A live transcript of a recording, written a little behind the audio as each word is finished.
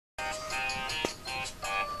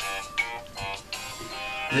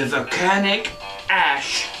The Volcanic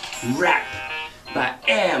Ash Rap by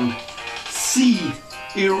Msee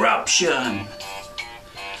Eruption.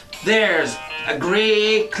 There's a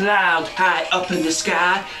gray cloud high up in the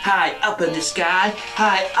sky, high up in the sky,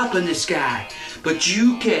 high up in the sky. But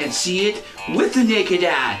you can't see it with the naked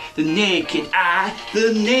eye, the naked eye,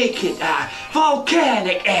 the naked eye.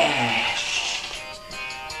 Volcanic ash.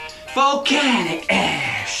 Volcanic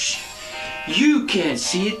ash. You can't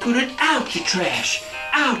see it, put it out your trash.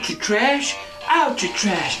 Out your trash, out your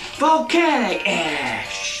trash. Volcanic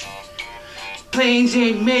ash. Planes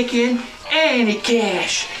ain't making any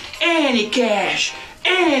cash, any cash,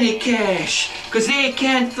 any cash. 'Cause they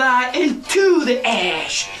can't fly into the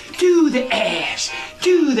ash, to the ash,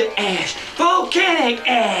 to the ash. Volcanic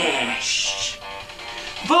ash.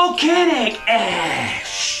 Volcanic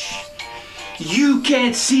ash. You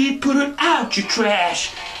can't see it, put it out your trash.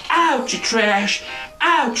 Out your trash,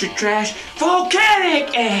 out your trash.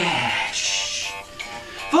 Volcanic ash.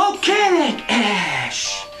 Volcanic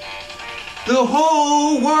ash. The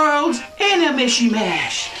whole world's in a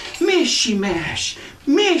mishy-mash. Mishy-mash,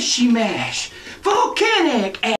 mishy-mash. Volcanic ash.